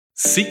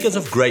Seekers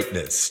of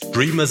greatness,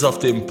 dreamers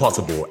of the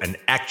impossible, and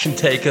action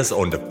takers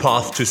on the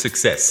path to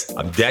success.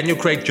 I'm Daniel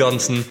Craig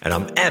Johnson, and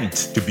I'm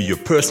amped to be your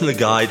personal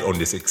guide on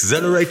this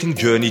exhilarating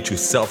journey to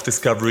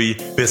self-discovery,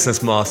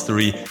 business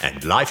mastery,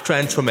 and life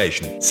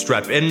transformation.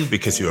 Strap in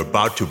because you're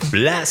about to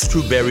blast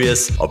through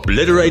barriers,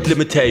 obliterate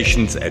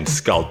limitations, and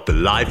sculpt the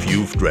life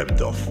you've dreamt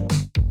of.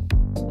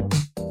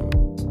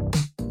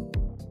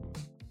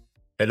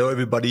 Hello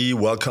everybody,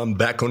 welcome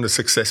back on the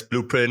Success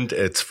Blueprint.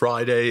 It's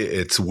Friday,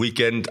 it's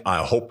weekend.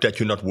 I hope that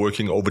you're not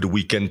working over the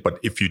weekend, but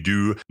if you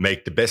do,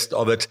 make the best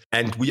of it.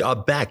 And we are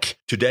back.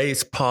 Today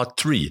is part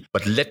 3,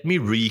 but let me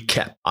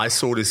recap. I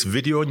saw this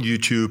video on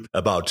YouTube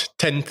about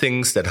 10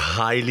 things that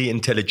highly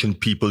intelligent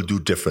people do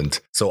different.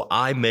 So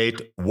I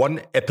made one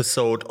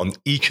episode on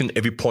each and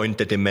every point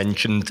that they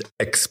mentioned,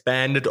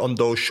 expanded on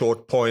those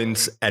short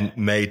points, and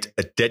made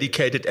a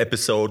dedicated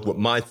episode with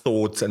my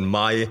thoughts and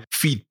my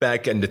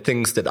feedback and the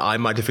things that I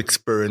might have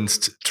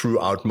experienced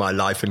throughout my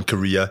life and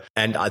career.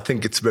 And I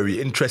think it's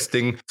very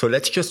interesting. So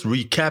let's just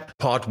recap.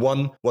 Part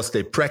 1 was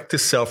they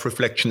practice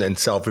self-reflection and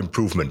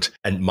self-improvement.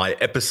 And my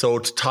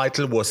episode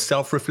title was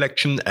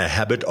Self-Reflection, a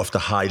Habit of the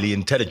Highly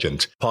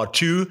Intelligent. Part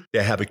 2,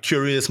 they have a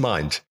curious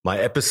mind. My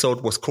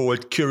episode was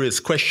called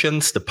Curious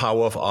Questions, the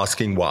Power of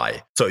Asking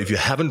Why. So if you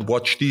haven't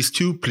watched these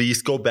two,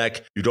 please go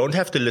back. You don't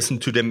have to listen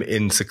to them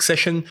in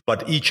succession,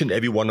 but each and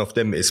every one of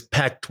them is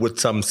packed with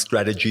some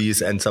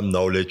strategies and some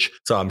knowledge.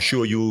 So I'm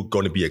sure you're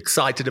going to be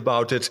excited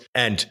about it.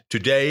 And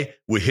today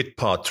we hit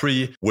part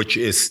 3, which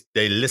is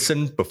they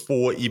listen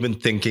before even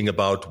thinking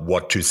about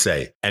what to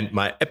say. And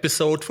my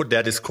episode for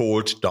that is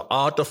called The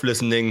Art of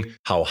Listening,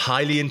 How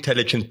Highly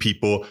Intelligent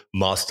People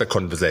Master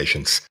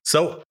Conversations.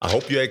 So I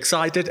hope you're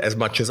excited as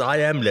much as I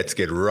am. Let's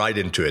get right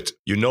into it.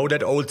 You know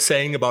that old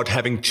saying about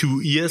having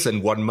 2 ears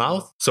and 1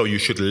 mouth? So you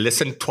should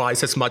listen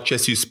twice as much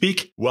as you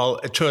speak? Well,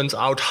 it turns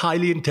out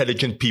highly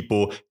intelligent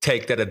people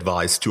take that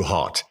advice to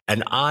heart.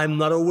 And I'm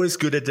not always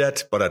good at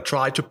that, but I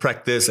try to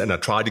practice and I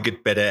try to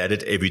get better at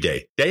it every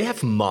day. They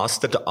have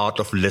mastered the art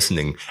of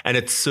listening and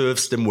it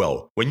serves them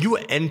well. When you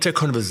enter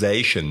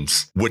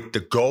conversations with the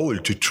goal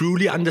to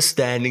truly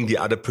understanding the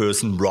other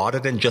person rather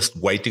than just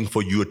waiting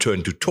for your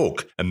turn to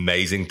talk,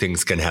 amazing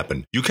things can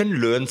happen. You can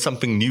learn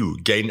something new,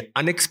 gain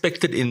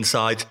unexpected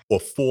insight, or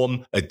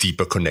form a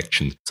deeper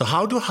connection. So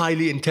how do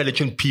highly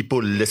intelligent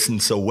people listen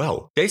so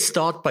well? They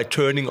start by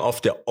turning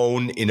off their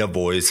own inner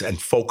voice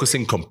and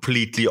focusing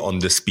completely on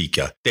the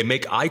speaker. They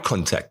make eye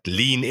contact,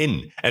 lean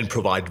in, and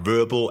provide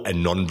verbal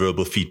and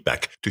non-verbal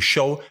feedback to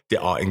show they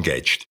are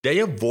engaged. They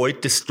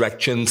avoid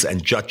distractions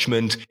and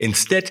judgment,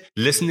 instead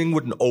listening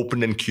with an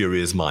open and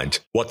curious mind.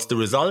 What's the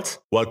result?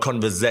 Well,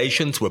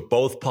 conversations where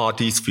both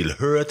parties feel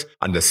heard,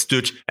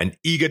 understood, and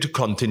eager to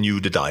continue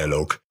the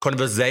dialogue.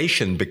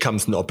 Conversation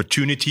becomes an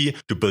opportunity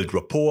to build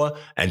rapport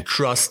and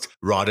trust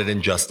rather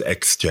than just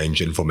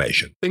exchange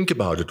information. Think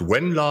about it.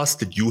 When last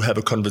did you have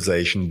a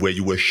conversation where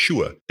you were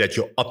sure that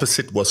your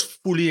opposite was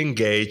fully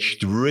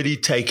engaged, really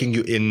taking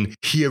you in,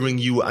 hearing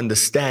you,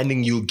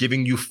 understanding you,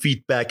 giving you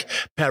feedback,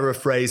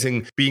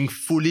 paraphrasing, being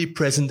fully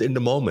present in the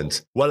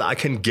moment? Well, I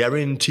can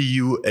guarantee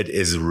you it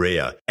is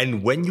rare.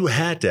 And when you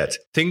had that,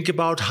 think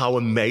about how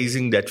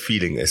amazing that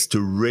feeling is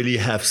to really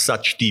have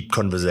such deep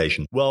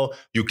conversation. Well,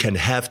 you can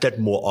have that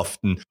more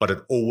often, but it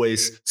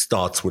always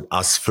starts with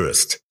us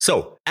first.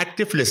 So,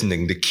 active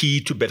listening, the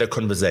key to better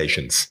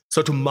conversations.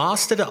 So to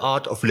master the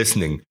art of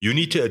listening, you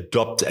need to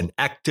adopt an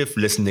active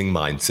listening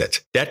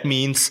mindset. That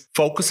means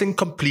focusing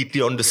completely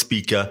on the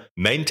speaker,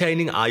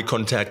 maintaining eye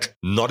contact,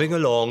 nodding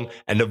along,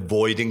 and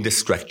avoiding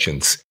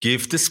distractions.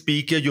 Give the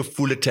speaker your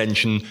full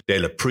attention.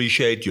 They'll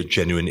appreciate your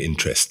genuine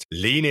interest.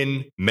 Lean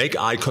in, make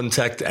eye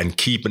contact, and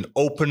keep an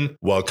open,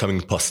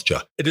 welcoming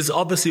posture. It is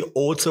obviously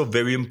also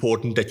very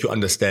important that you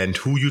understand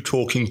who you're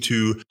talking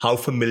to, how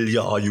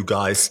familiar are you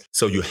guys.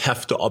 So you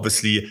have to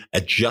obviously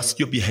adjust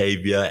your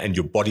behavior and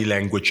your body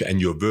language and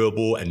your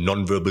verbal and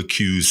non-verbal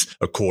cues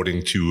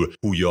according to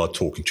who you are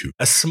talking to.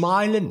 A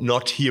smile and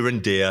nod here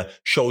and there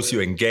shows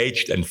you're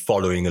engaged and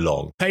following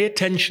along. Pay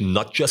attention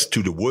not just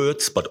to the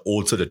words, but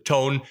also the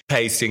tone,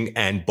 pacing,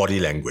 and body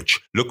language.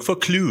 Look for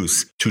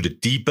clues to the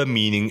deeper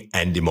meaning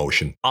and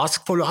emotion.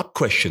 Ask follow-up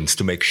questions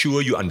to make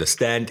sure you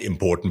understand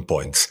important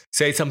points.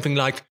 Say something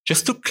like,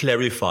 just to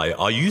clarify,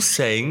 are you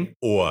saying,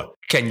 or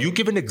can you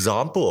give an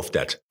example of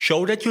that?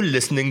 Show that you're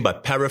listening by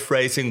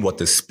paraphrasing what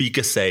the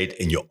speaker said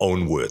in your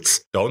own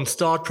words. Don't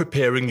start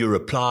preparing your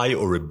reply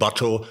or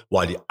rebuttal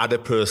while the other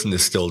person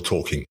is still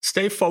talking.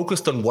 Stay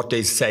focused on what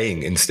they're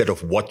saying instead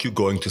of what you're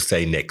going to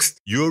say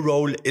next. Your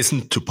role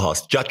isn't to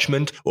pass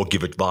judgment or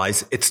give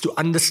advice, it's to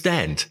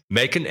understand.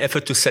 Make an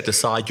effort to set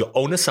aside your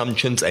own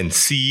assumptions and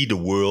see the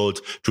world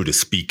through the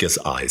speaker's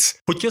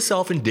eyes. Put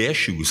yourself in their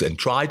shoes and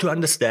try to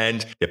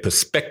understand their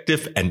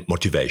perspective and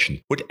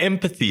motivation. With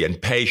empathy and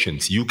patience,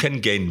 conversations, you can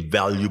gain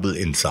valuable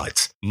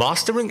insights.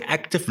 Mastering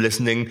active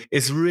listening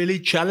is really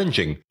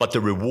challenging, but the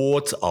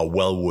rewards are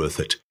well worth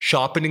it.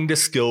 Sharpening the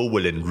skill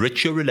will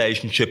enrich your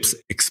relationships,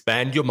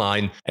 expand your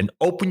mind, and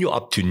open you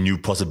up to new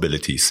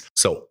possibilities.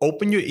 So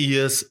open your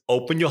ears,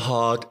 open your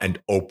heart, and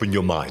open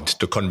your mind.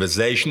 The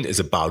conversation is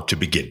about to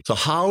begin. So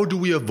how do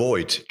we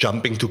avoid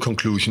jumping to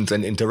conclusions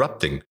and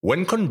interrupting?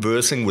 When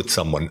conversing with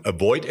someone,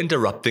 avoid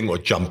interrupting or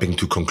jumping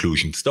to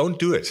conclusions. Don't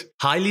do it.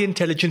 Highly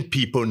intelligent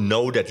people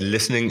know that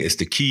listening is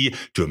the key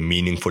to a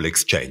meaningful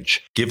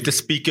exchange. Give the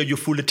speaker your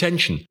full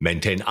attention.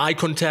 Maintain eye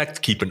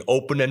contact, keep an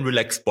open and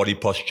relaxed body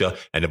posture,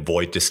 and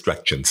avoid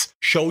distractions.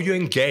 Show you're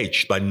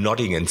engaged by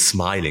nodding and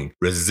smiling.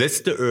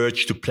 Resist the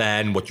urge to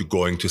plan what you're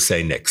going to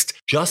say next.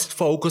 Just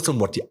focus on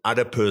what the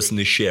other person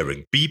is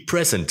sharing. Be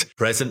present.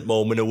 Present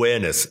moment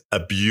awareness, a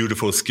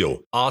beautiful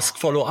skill. Ask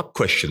follow-up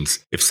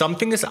questions. If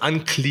something is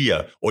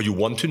unclear or you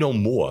want to know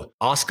more,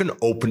 ask an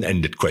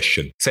open-ended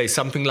question. Say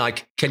something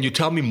like, "Can you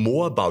tell me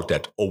more about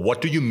that?" or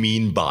 "What do you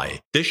mean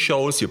by?" This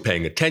shows you're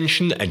paying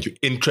attention and you're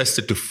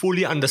interested to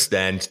fully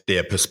understand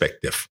their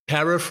perspective.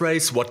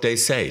 Paraphrase what they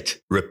said.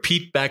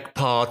 Repeat back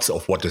parts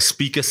of what the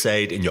speaker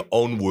said in your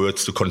own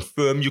words to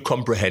confirm you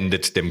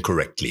comprehended them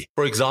correctly.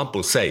 For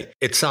example, say,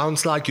 "It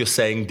sounds like you're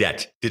saying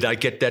that. Did I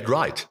get that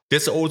right?"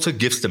 This also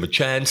gives them a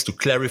chance to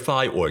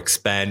clarify or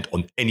expand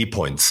on any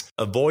points.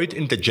 Avoid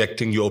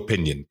interjecting your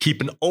opinion.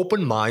 Keep an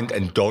open mind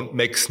and don't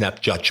make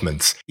snap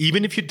judgments.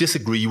 Even if you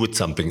disagree with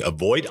something,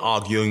 avoid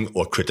arguing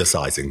or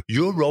criticizing.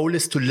 Your role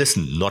is to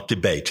listen, not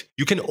debate.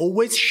 You can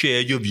always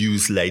share your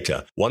views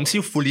later, once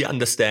you fully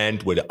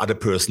understand where the other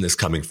person is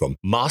coming from.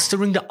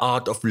 Mastering the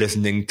art of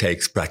listening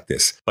takes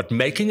practice, but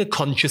making a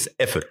conscious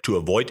effort to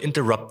avoid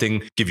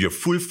interrupting, give your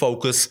full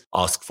focus,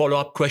 ask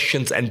follow-up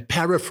questions, and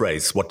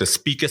paraphrase what the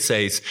speaker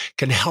says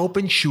can help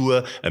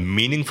ensure a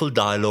meaningful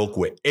dialogue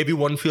where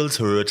everyone feels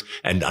heard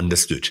and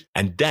understood.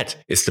 And that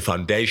is the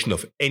foundation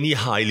of any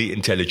highly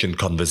intelligent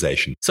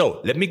conversation.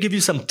 So let me give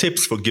you some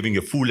tips for giving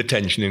your full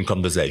attention in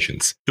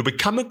conversations. To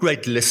become a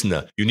great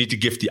listener, you need to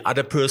give the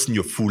other person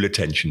your full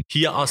attention.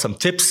 Here are some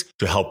tips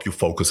to help you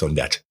focus on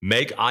that.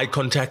 Make eye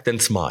contact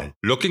and smile.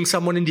 Looking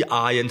someone in the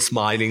eye and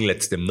smiling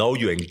lets them know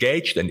you're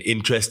engaged and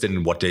interested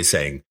in what they're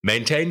saying.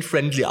 Maintain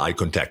friendly eye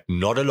contact,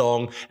 nod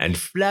along, and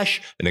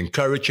flash an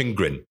encouraging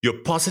grin. Your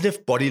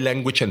positive body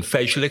language and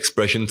facial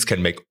expressions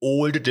can make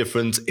all the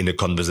difference in a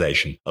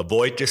conversation.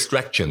 Avoid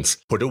distractions.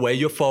 Put away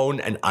your phone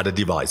and other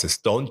devices.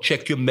 Don't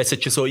check your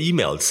messages or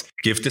emails.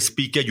 Give the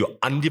speaker your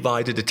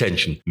undivided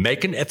attention.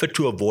 Make an effort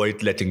to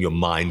avoid letting your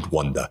mind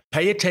wander.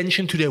 Pay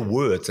attention to their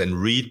words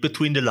and read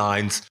between the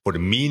lines for the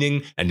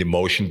meaning and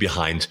emotion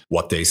behind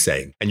what they're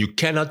saying. And you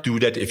cannot do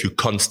that if you're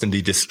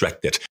constantly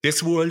distracted.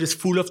 This world is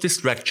full of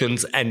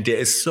distractions and there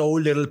is so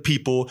little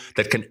people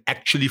that can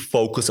actually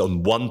focus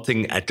on one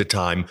thing at a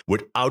time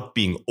without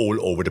being all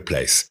over the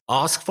place.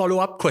 Ask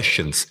follow-up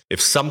questions.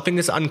 If something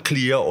is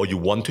unclear or you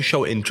want to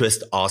show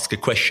interest, ask a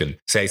question.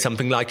 Say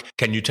something like,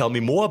 "Can you tell me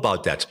more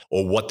about that?"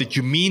 or "What did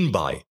you mean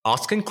by?"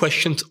 Asking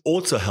questions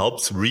also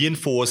helps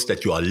reinforce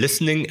that you are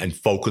listening and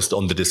focused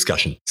on the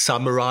discussion.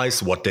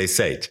 Summarize what they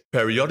said.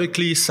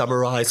 Periodically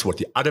summarize what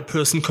the other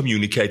person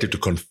communicated to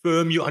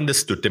confirm you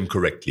understood them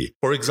correctly.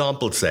 For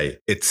example, say,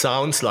 "It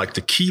sounds like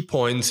the key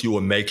points you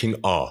were making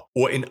are,"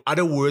 or in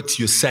other words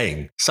you're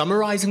saying.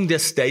 Summarizing their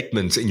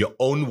statements in your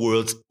own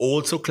words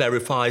also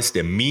clarifies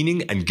their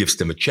meaning and gives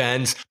them a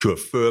chance to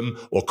affirm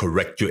or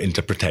correct your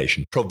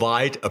interpretation.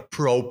 Provide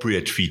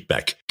appropriate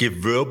feedback. Give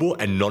verbal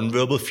and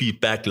nonverbal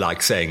feedback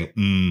like saying,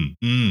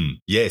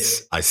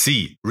 "Yes, I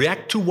see."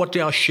 React to what they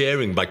are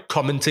sharing by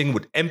commenting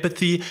with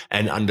empathy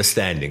and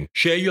understanding.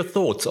 Share your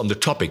thoughts on the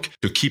topic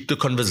to keep the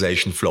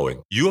conversation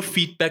flowing. Your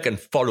feedback and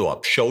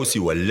follow-up shows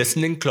you are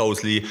listening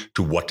closely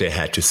to what they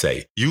had to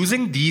say.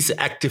 Using these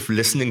active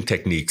listening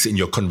techniques in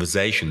your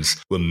conversations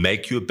will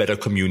make you a better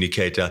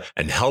communicator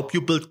and help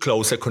you build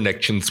closer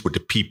connections with the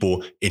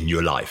people in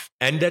your life.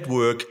 And at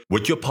work,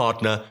 with your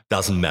partner,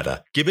 doesn't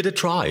matter. Give it a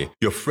try.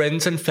 Your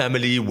friends and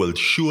family will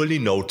surely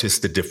notice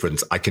the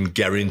difference. I can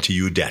guarantee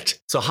you that.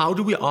 So how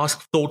do we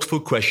ask thoughtful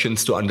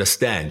questions to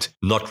understand,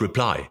 not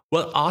reply?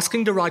 Well,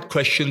 asking the right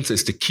questions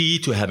is the key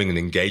to having an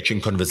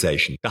engaging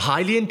conversation. The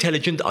highly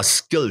intelligent are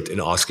skilled in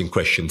asking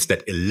questions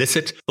that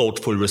elicit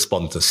thoughtful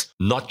responses,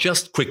 not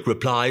just quick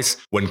replies.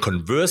 When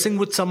conversing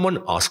with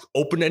someone, ask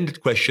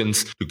open-ended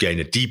questions to gain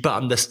a deeper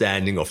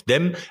understanding of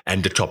them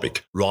and the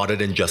topic, rather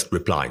than just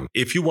replying.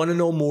 If you want to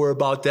know more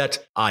about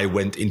that, I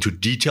went into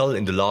detail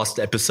in the last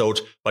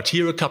episode, but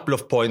here are a couple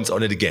of points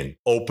on it again.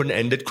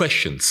 Open-ended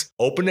questions.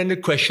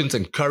 Open-ended questions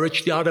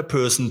encourage the other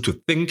person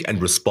to think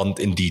and respond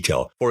in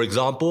detail. For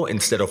example,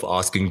 instead of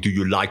asking, "Do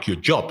you like your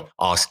job?"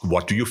 ask,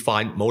 "What do you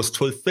find most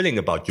fulfilling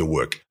about your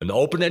work?" An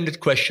open-ended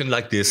question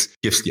like this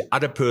gives the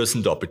other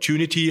person the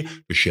opportunity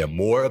to share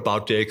more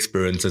about their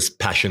experiences,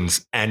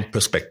 passions, and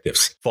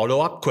perspectives.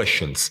 Follow-up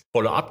questions.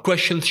 Follow-up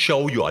questions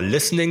show you are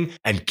listening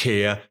and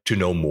care to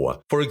know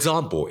more. For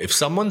example, if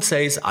someone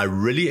says, "I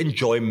really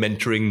enjoy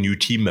mentoring new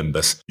team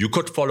members," you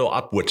could follow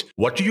up with,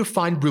 "What do you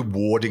find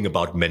rewarding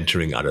about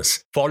mentoring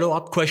others?"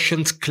 Follow-up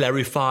questions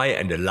clarify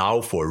and allow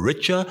allow for a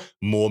richer,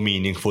 more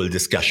meaningful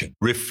discussion.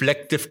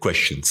 Reflective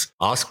questions.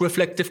 Ask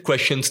reflective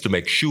questions to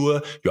make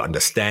sure you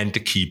understand the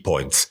key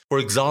points. For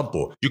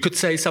example, you could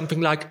say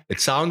something like, "It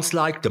sounds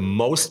like the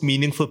most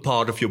meaningful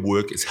part of your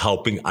work is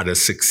helping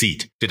others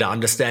succeed. Did I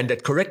understand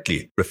that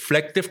correctly?"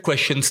 Reflective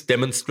questions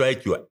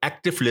demonstrate your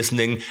active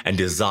listening and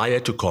desire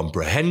to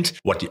comprehend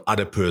what the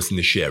other person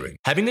is sharing.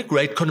 Having a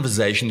great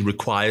conversation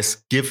requires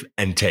give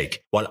and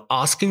take, while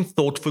asking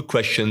thoughtful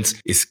questions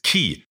is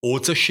key.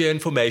 Also share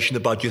information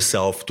about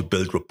yourself to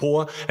build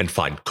rapport and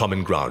find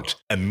common ground.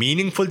 A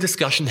meaningful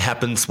discussion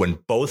happens when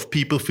both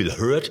people feel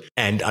heard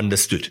and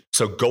understood.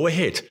 So go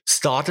ahead,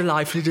 start a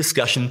lively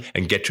discussion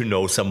and get to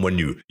know someone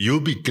new. You'll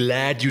be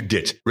glad you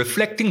did.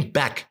 Reflecting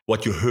back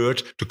what you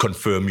heard to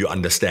confirm your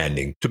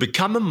understanding. To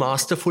become a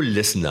masterful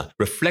listener,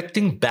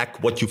 reflecting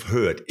back what you've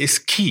heard is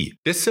key.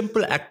 This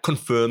simple act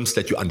confirms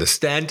that you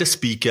understand the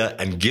speaker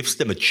and gives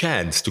them a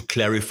chance to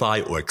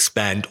clarify or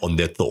expand on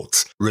their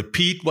thoughts.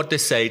 Repeat what they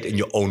said in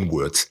your own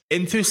words.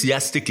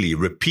 Enthusiastically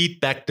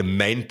repeat back the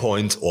main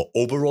points or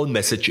overall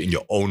message in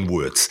your own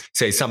words.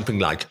 Say something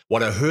like,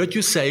 "What I heard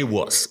you say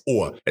was,"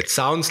 or "It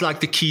sounds like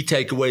the key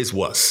takeaways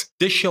was."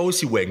 This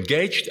shows you were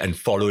engaged and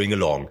following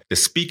along. The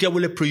speaker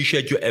will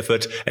appreciate your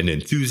effort and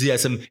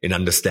enthusiasm in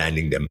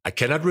understanding them. I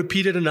cannot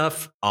repeat it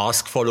enough.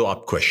 Ask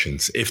follow-up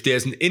questions. If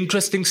there's an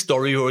interesting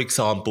story or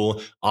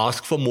example,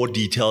 ask for more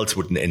details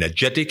with an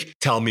energetic,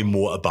 "Tell me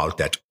more about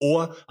that,"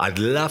 or "I'd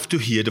love to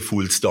hear the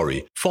full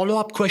story."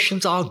 Follow-up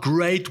questions are a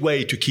great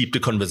way to keep the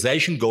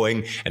conversation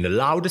going and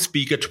allow the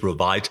speaker to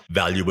provide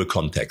valuable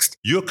context.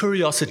 Your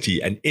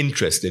curiosity and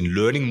interest in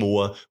learning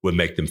more will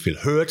make them feel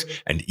heard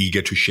and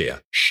eager to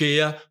share.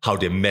 Share how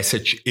their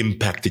message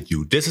impacted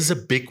you. This is a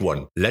big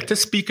one. Let the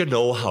speaker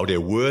know how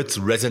their words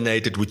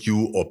resonated with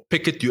you or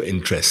piqued your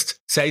interest.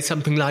 Say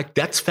something like,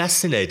 "That's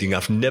fascinating.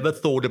 I've never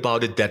thought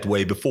about it that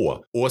way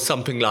before." Or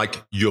something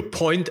like, "Your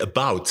point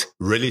about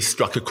really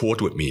struck a chord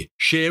with me."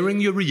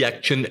 Sharing your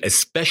reaction,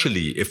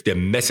 especially if their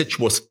message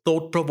was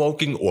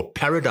thought-provoking or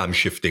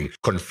paradigm-shifting,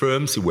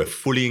 confirms you were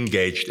fully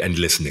engaged and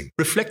listening.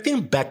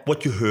 Reflecting back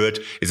what you heard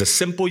is a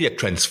simple yet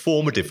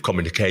transformative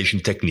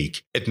communication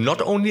technique. It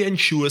not only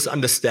ensures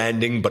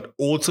understanding, but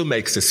also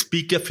makes the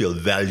speaker feel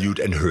valued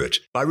and heard.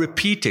 By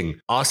repeating,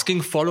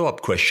 asking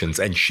follow-up questions,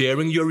 and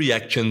sharing your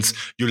reactions,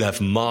 you'll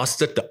have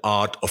mastered the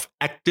art of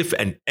active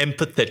and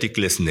empathetic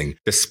listening.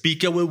 The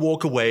speaker will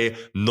walk away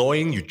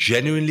knowing you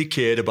genuinely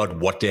cared about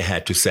what they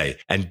had to say,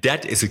 and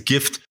that is a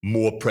gift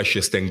more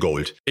precious than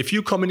gold. If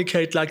you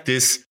communicate like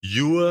this,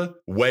 your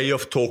way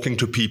of talking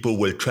to people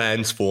will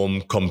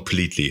transform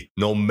completely,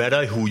 no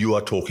matter who you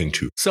are talking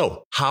to.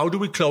 So, how do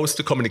we close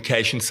the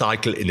communication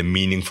cycle in a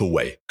meaningful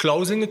way?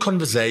 Closing a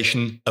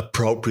conversation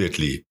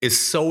appropriately is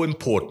so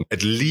important.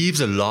 It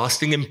leaves a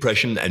lasting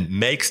impression and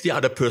makes the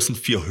other person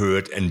feel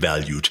heard and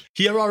valued.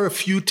 Here are a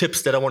few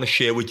tips that I want to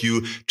share with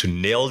you to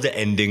nail the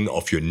ending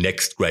of your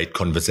next great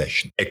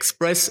conversation.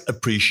 Express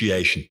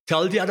appreciation.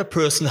 Tell the other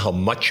person how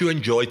much you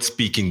enjoyed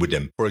speaking with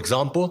them. For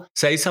example,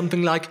 say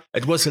something like,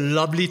 "It was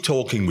lovely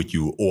talking with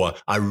you," or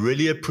 "I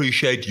really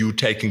appreciate you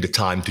taking the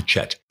time to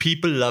chat."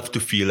 People love to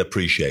feel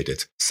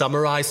appreciated.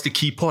 Summarize the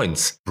key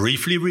points.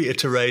 Briefly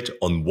reiterate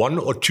on one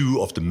or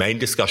two of the main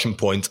discussion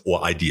points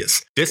or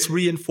ideas. This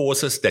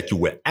reinforces that you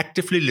were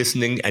actively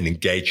listening and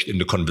engaged in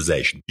the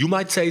conversation. You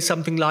might say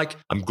something like,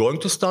 "I'm going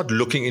to start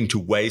looking into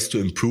ways to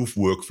improve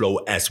workflow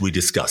as we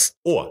discussed,"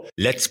 or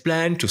 "Let's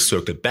plan to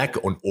circle back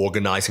on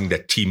organizing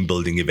that team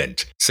building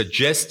event."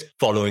 Suggest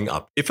following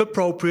up. If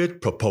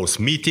appropriate, propose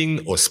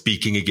meeting or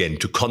speaking again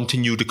to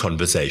continue the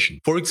conversation.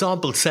 For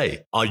example,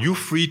 say, "Are you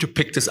free to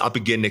pick this up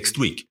again next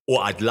week?"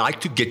 Or "I'd like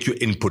to get your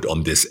input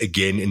on this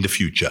again in the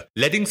future."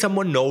 Letting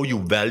someone know you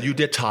value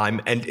their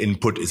time and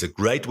input is a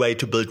great way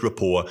to build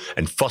rapport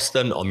and foster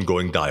an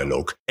ongoing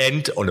dialogue.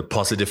 End on a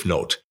positive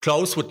note.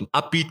 Close with an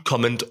upbeat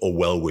comment or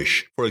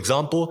well-wish. For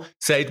example,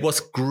 say, "It was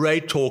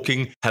great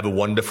talking, have a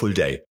wonderful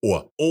day,"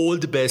 or "All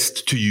the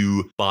best to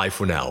you, bye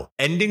for now."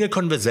 Ending a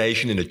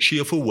conversation in a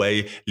cheerful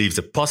way leaves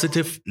a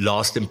positive,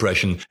 last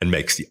impression and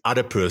makes the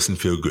other person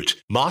feel good.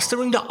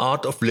 Mastering the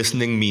art of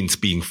listening means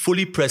being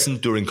fully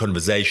present during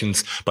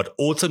conversations, but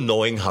also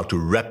knowing how to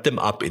wrap them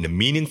up in a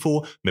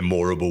meaningful,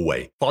 memorable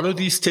way. Follow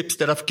these tips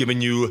that I've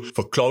given you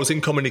for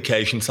closing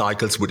communication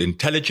cycles with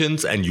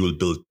intelligence, and you'll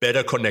build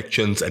better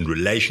connections and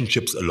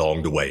relationships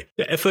along the way.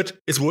 The effort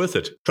is worth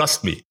it.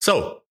 Trust me.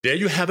 So, there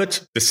you have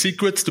it, the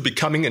secrets to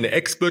becoming an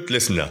expert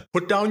listener.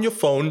 Put down your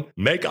phone,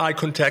 make eye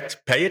contact,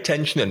 pay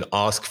attention, and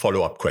ask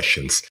follow-up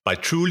questions. By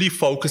truly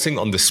focusing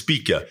on the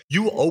speaker,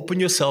 you open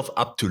yourself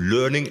up to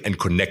learning and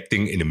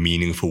connecting in a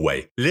meaningful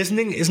way.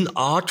 Listening is an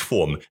art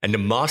form, and the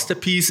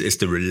masterpiece is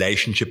the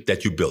relationship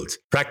that you build.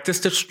 Practice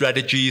the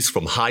strategies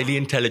from highly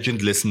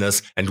intelligent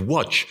listeners and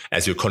watch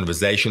as your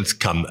conversations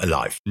come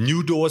alive.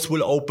 New doors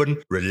will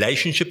open,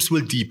 relationships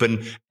will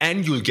deepen,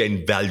 and you'll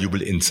gain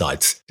valuable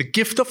insights. The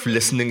gift of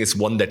listening is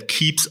one that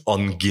keeps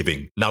on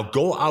giving. Now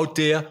go out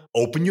there,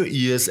 open your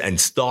ears, and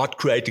start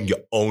creating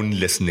your own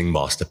listening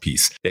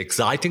masterpiece. The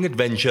exciting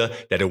adventure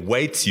that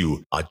awaits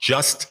you are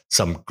just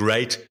some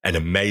great and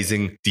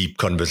amazing deep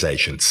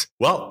conversations.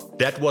 Well,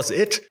 that was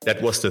it.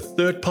 That was the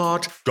third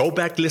part. Go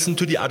back, listen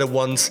to the other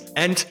ones,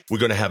 and we're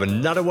going to have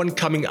another one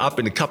coming up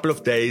in a couple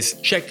of days.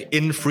 Check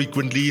in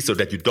frequently so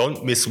that you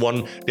don't miss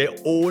one. They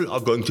all are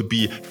going to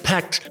be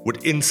packed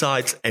with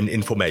insights and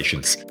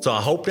informations. So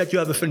I hope that you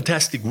have a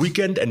fantastic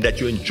weekend and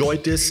that you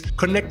enjoyed this.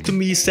 Connect to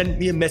me, send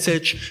me a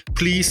message.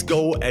 Please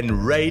go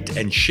and rate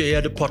and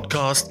share the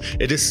podcast.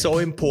 It is so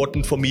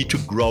important for me to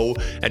grow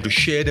and to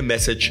share the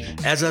message.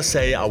 As I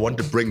say, I want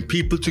to bring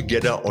people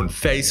together on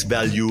face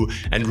value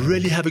and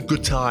really have a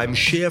good time,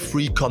 share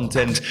free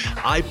content.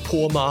 I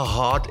pour my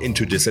heart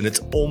into this and it's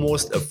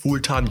almost a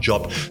full-time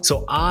job.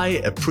 So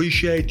I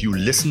appreciate you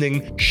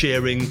listening,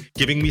 sharing,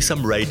 giving me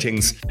some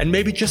ratings, and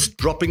maybe just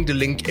dropping the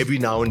link every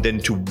now and then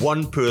to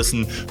one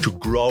person to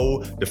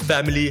grow the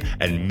family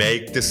and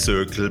make the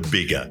circle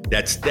bigger.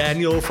 That's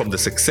Daniel from the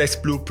Success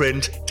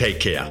Blueprint. Take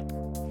care.